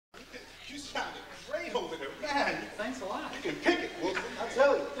sounded great over there, man. Thanks a lot. You can pick it, Wilson, I'll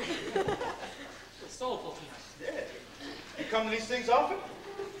tell you. It's soulful tonight. Yeah. You come to these things often?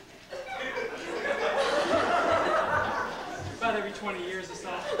 About every 20 years or so.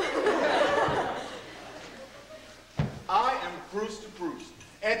 I am Bruce the Bruce,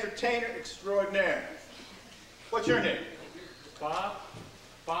 entertainer extraordinaire. What's your name? Bob?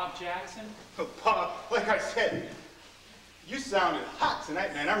 Bob Jackson? Oh, Bob, like I said, you sounded hot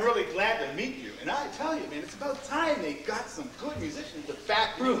tonight, man. I'm really glad to meet you. And I tell you, man, it's about time they got some good musicians to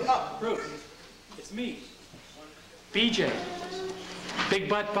back me up. Bruce, it's me. BJ. Big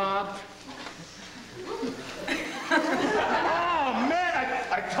Butt Bob. Oh, man,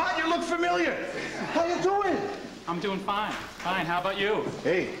 I thought you looked familiar. How you doing? I'm doing fine. Fine, how about you?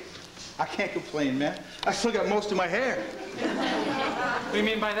 Hey, I can't complain, man. I still got most of my hair. What do you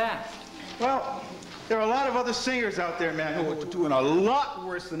mean by that? Well, there are a lot of other singers out there, man, who are doing a lot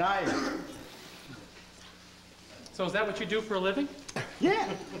worse than I am. So is that what you do for a living? Yeah.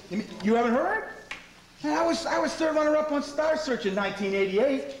 You haven't heard? Man, I was third runner-up on Star Search in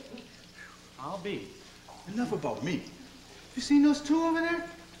 1988. I'll be. Enough about me. You seen those two over there?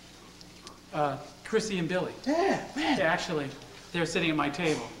 Chrissy and Billy. Yeah, man. Yeah, actually, they're sitting at my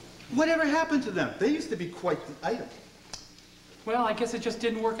table. Whatever happened to them? They used to be quite the item. Well, I guess it just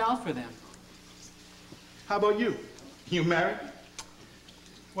didn't work out for them. How about you? You married?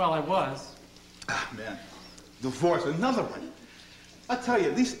 Well, I was. Ah, man. Divorce, another one. I'll tell you,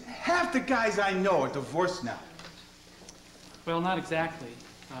 at least half the guys I know are divorced now. Well, not exactly.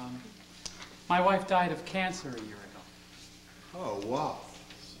 My wife died of cancer a year ago. Oh, wow.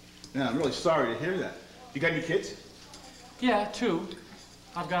 Man, I'm really sorry to hear that. You got any kids? Yeah, 2.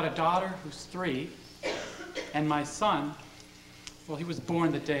 I've got a daughter who's 3, and my son, well, he was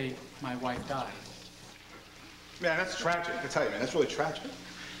born the day my wife died. Man, that's tragic. I tell you, man, that's really tragic.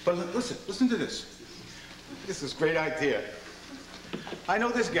 But listen to this. This is a great idea. I know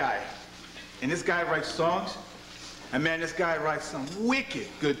this guy, and this guy writes songs, and man, this guy writes some wicked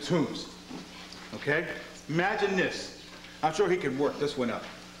good tunes. Okay? Imagine this. I'm sure he could work this one up.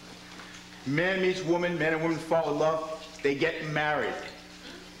 Man meets woman, man and woman fall in love, they get married.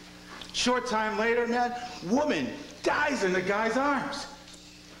 Short time later, man, woman dies in the guy's arms.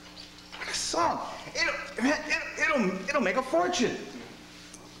 What a song. It'll make a fortune.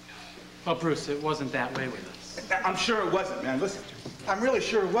 Well, Bruce, it wasn't that way with us. I'm sure it wasn't, man. Listen, I'm really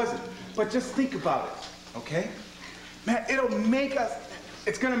sure it wasn't. But just think about it, okay? Man,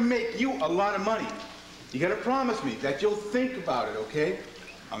 it's gonna make you a lot of money. You gotta promise me that you'll think about it, okay?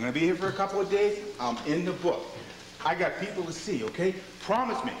 I'm gonna be here for a couple of days. I'm in the book. I got people to see, okay?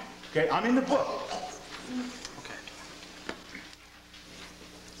 Promise me, okay? I'm in the book. Okay.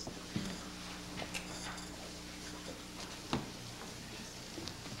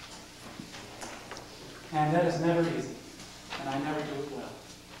 And that is never easy, and I never do it well.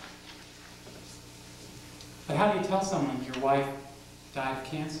 But how do you tell someone your wife died of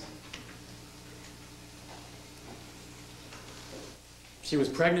cancer? She was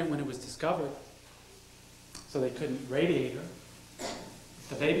pregnant when it was discovered, so they couldn't radiate her if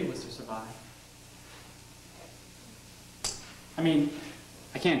the baby was to survive. I mean,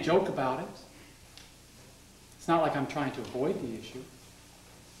 I can't joke about it. It's not like I'm trying to avoid the issue.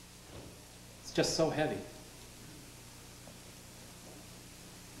 It's just so heavy.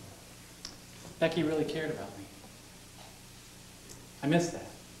 Becky really cared about me. I miss that.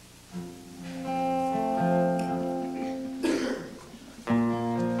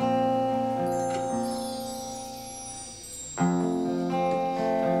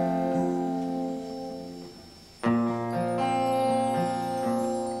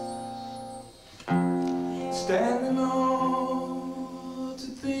 Standing on to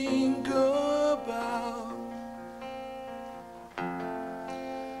think about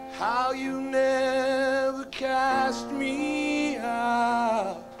how you never cast me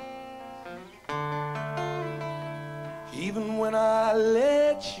out, even when I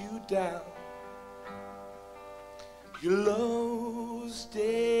let you down. Your love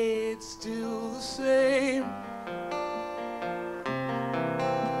stayed still the same.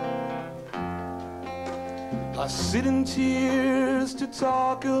 I sit in tears to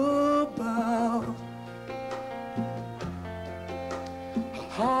talk about a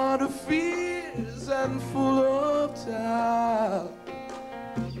heart of fears and full of doubt.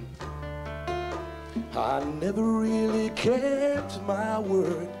 I never really kept my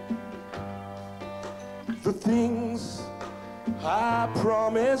word. The things I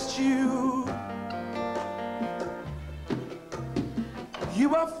promised you.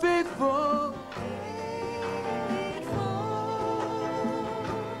 You are faithful.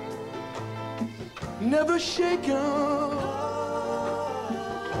 never shaken.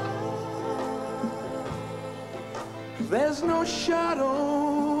 There's no shadow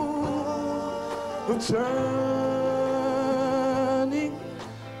of turning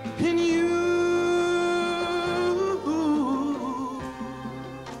in you.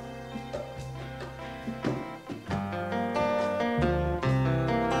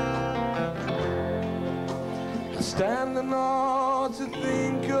 Standing on to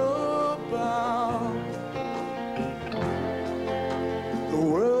think about the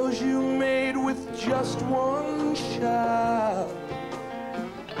world you made with just one child,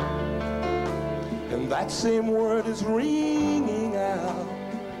 and that same word is ringing out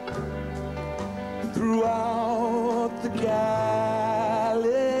throughout the galaxy.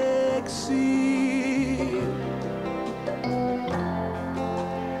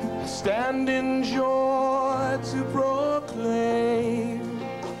 I stand in joy to proclaim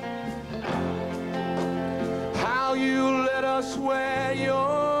how you let us wear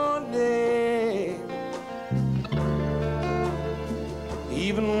your name,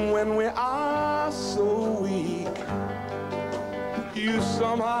 even when we are so weak. You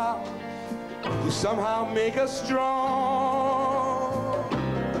somehow make us strong.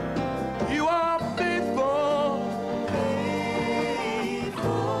 You are faithful,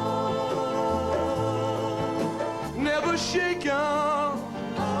 never shaken.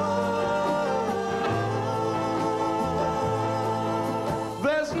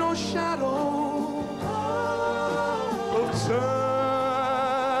 There's no shadow of turning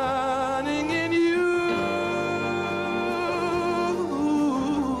in you.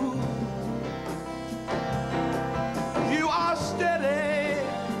 You are steady,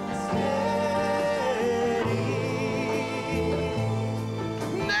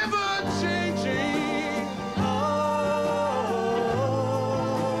 never changing.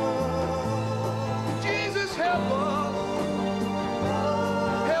 Jesus, help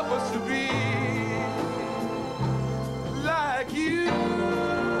us to be like you.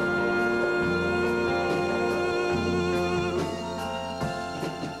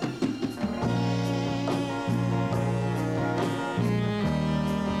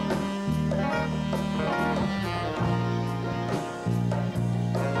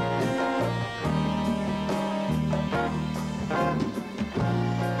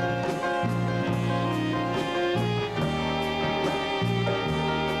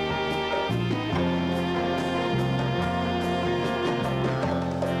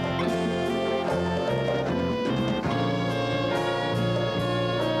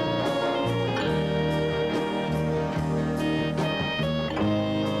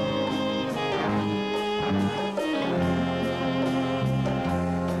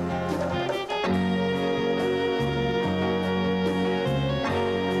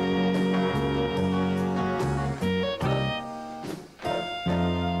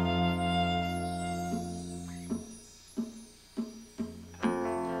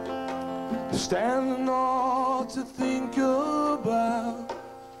 Standing all to think about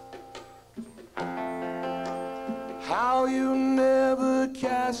how you never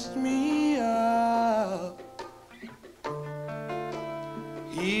cast me out,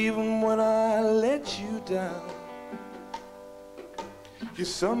 even when I let you down. You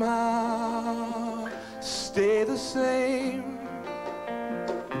somehow stay the same.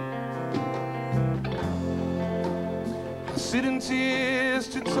 I sit in tears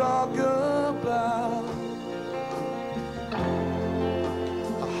to talk about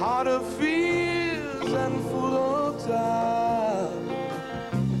a heart of fears and full of doubt.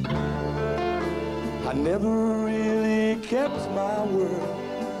 I never really kept my word,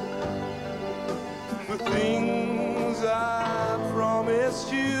 the things I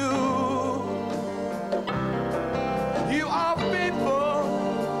promised you. You are faithful,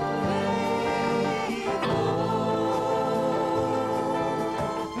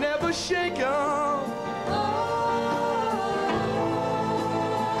 never shaken.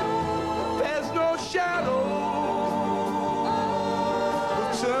 There's no shadow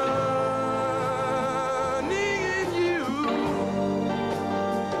of turning in you.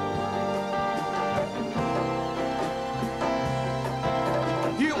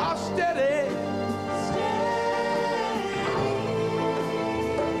 You are steady,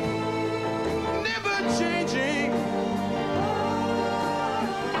 never changing.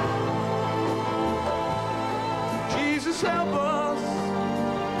 Jesus, help us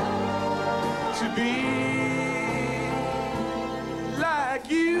to be like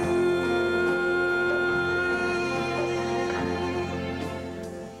you.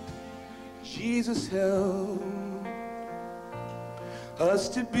 Jesus, help us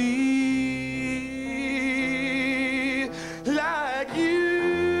to be